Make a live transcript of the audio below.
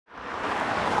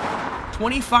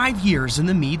25 years in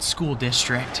the Mead School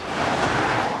District.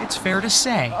 It's fair to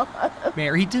say,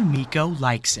 Mary D'Amico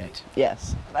likes it.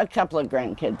 Yes, a couple of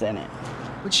grandkids in it.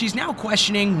 But she's now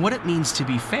questioning what it means to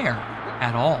be fair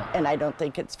at all. And I don't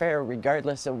think it's fair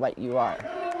regardless of what you are.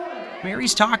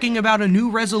 Mary's talking about a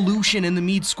new resolution in the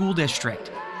Mead School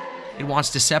District. It wants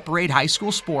to separate high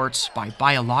school sports by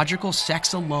biological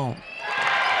sex alone.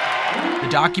 The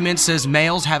document says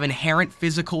males have inherent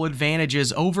physical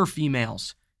advantages over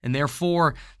females, and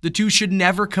therefore, the two should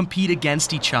never compete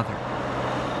against each other.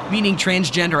 Meaning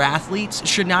transgender athletes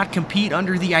should not compete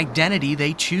under the identity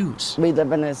they choose. We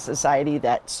live in a society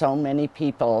that so many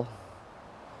people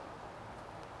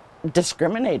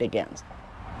discriminate against.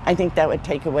 I think that would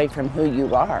take away from who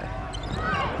you are.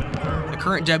 The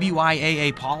current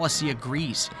WIAA policy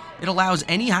agrees. It allows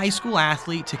any high school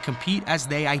athlete to compete as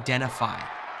they identify,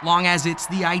 long as it's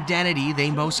the identity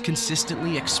they most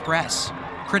consistently express.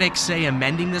 Critics say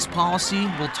amending this policy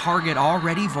will target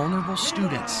already vulnerable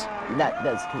students. That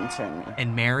does concern me.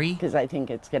 And Mary? Because I think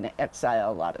it's going to exile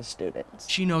a lot of students.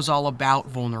 She knows all about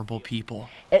vulnerable people.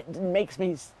 It makes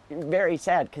me very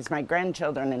sad because my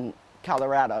grandchildren in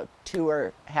Colorado, 2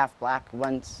 are half black,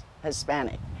 1's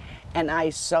Hispanic. And I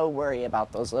so worry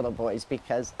about those little boys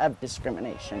because of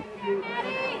discrimination.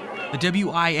 The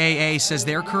WIAA says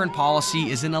their current policy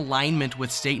is in alignment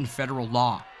with state and federal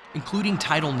law, including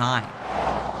Title IX.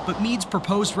 But Mead's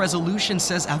proposed resolution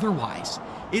says otherwise.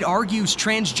 It argues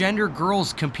transgender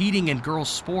girls competing in girls'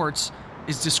 sports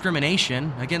is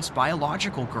discrimination against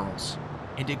biological girls,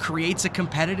 and it creates a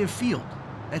competitive field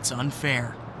that's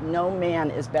unfair. No man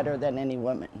is better than any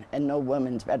woman, and no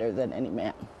woman's better than any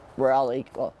man. We're all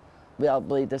equal. We all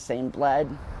bleed the same blood.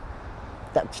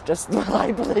 That's just what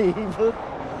I believe.